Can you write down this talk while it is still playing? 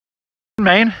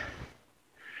Maine.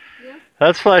 Yeah.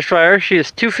 That's Flashfire. She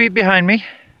is 2 feet behind me,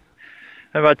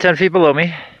 about 10 feet below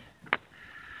me.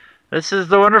 This is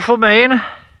the wonderful Maine.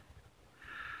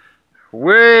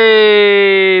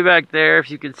 Way back there, if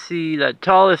you can see, that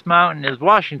tallest mountain is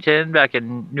Washington, back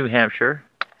in New Hampshire.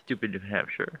 Stupid New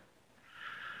Hampshire.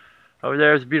 Over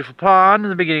there is a beautiful pond in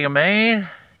the beginning of Maine.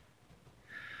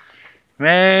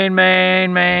 Maine,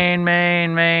 Maine, Maine,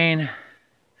 Maine, Maine.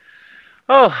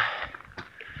 Oh,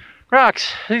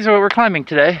 rocks. These are what we're climbing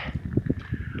today.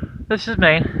 This is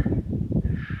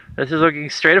Maine. This is looking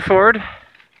straight forward.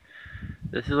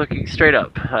 This is looking straight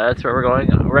up. That's where we're going,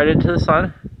 right into the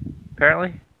sun,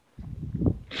 apparently.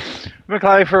 We've been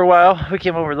climbing for a while. We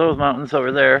came over those mountains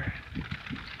over there.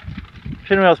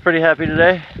 Pinwheel's pretty happy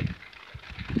today.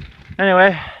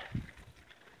 Anyway,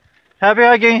 happy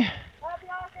hiking.